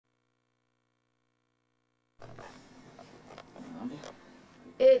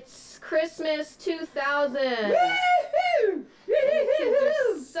It's Christmas 2000. Woo-hoo! Kids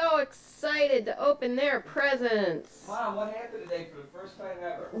are so excited to open their presents. Mom, what happened today for the first time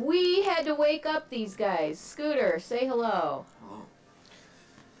ever? We had to wake up these guys. Scooter, say hello. Hello.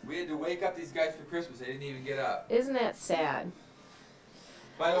 We had to wake up these guys for Christmas. They didn't even get up. Isn't that sad?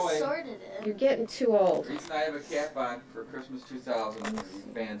 By the way, sorted it. You're getting too old. the reason I have a cap on for Christmas 2000 for you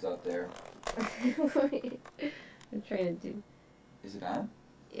fans out there. I'm trying to do. Is it on?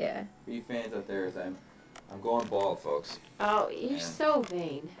 Yeah. For you fans out there, is I'm going bald, folks. Oh, you're so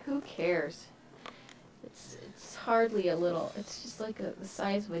vain. Who cares? It's hardly a little. It's just like the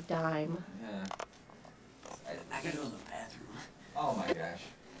size of a dime. Yeah. I gotta go to the bathroom. Oh my gosh.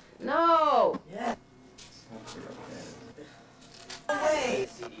 No. Yeah. Hey.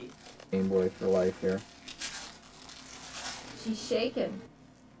 Game Boy for life here. She's shaking.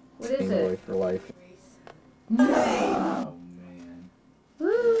 What is Game Boy it? for life. No. Oh man.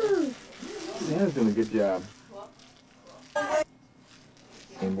 Woo. Santa's doing a good job.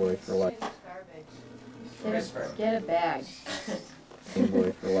 Game Boy for life. Get a bag. Game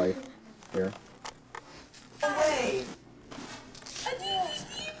Boy for life here. Hey!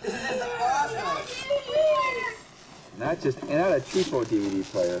 Not a cheapo DVD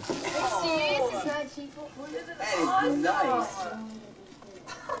player. Serious? It's not cheap. That is nice.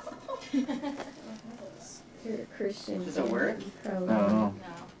 You're a Christian. Does it work? I don't know.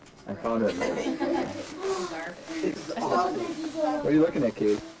 I found it. It's awesome. What are you looking at,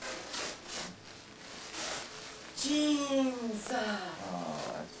 Kate? Jeans!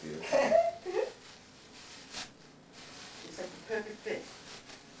 Oh, that's beautiful. It's like the perfect fit.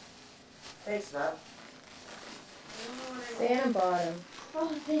 Thanks, Mom. Santa bought him. Oh,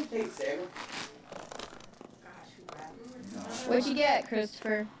 thank you. Thanks, Sam. What'd you get,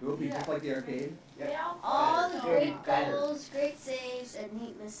 Christopher? It will be just like the arcade. All the great goals, great saves, and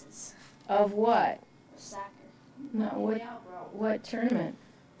neat misses. Of what? Soccer. No, what tournament?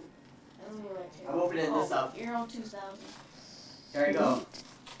 I'm opening this up. Euro 2000. There you go.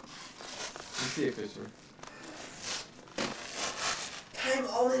 You see it, Christopher. Time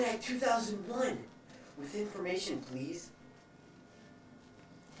Almanac 2001. With information, please.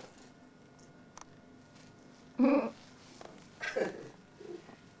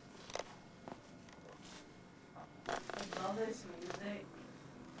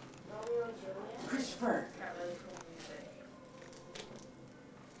 Christopher.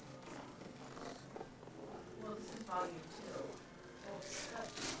 Well, this is volume 2.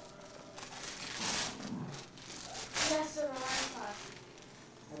 Yes, sir, alarm clock.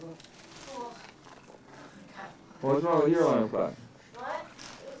 What's wrong with your alarm clock? What?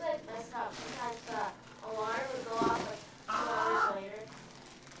 It was like messed up. Sometimes the alarm would go off like 2 hours later.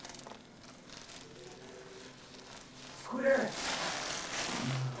 Scooter.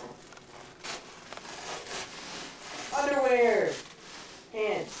 Underwear.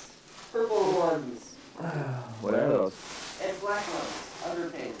 Pants. Purple ones. What are those? And black ones.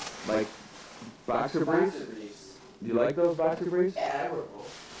 Underpants. Like boxer briefs? Boxer briefs. Do you like those boxer briefs? Yeah, I wear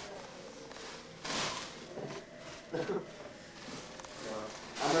both. I'm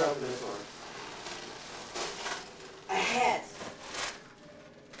gonna open this one. A hat.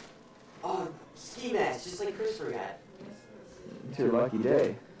 Oh, ski mask, just like Christopher got. It's your lucky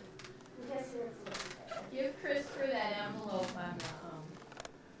day. Give Christopher that envelope on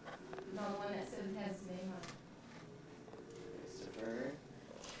the one that says has his name on Christopher.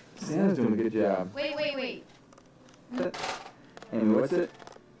 Santa's doing a good job. it. Wait. Amy, what's it?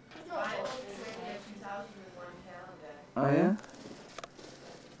 Oh yeah?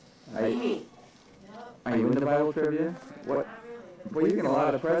 Amy. Are you into Bible trivia? What? Well, you're getting a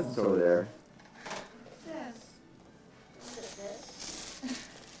lot of presents over there.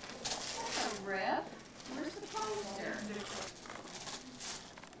 A rip? Where's the poster?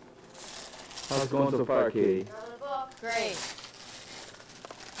 How's it going so far, Katie? Another book. Great.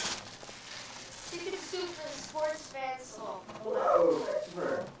 Chicken soup for the sports fans. Whoa,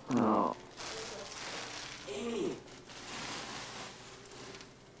 Christopher. Oh. Amy.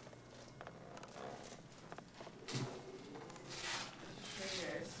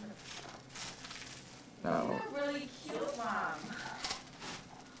 No. Really cute, Mom.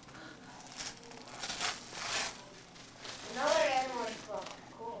 Another animals book.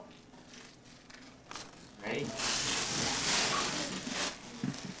 Cool. Ready?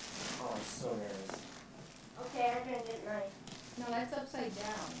 Oh, I'm so nervous. Okay, I'm gonna get a knife. No, that's upside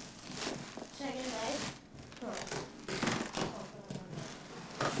down. Should I get a knife?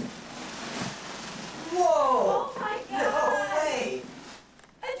 Whoa! Oh my No God! way!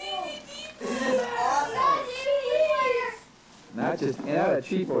 A DVD This is awesome! Not just not a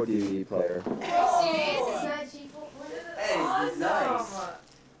cheapo DVD player. Are you serious? It's not cheap. Hey, this is nice.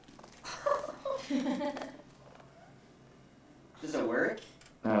 Does it work?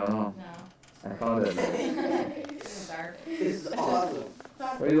 I don't know. No. I found it. It's dark. This is awesome.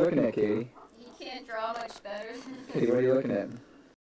 What are you looking at, Katie? You can't draw much better than Katie, what are you looking at?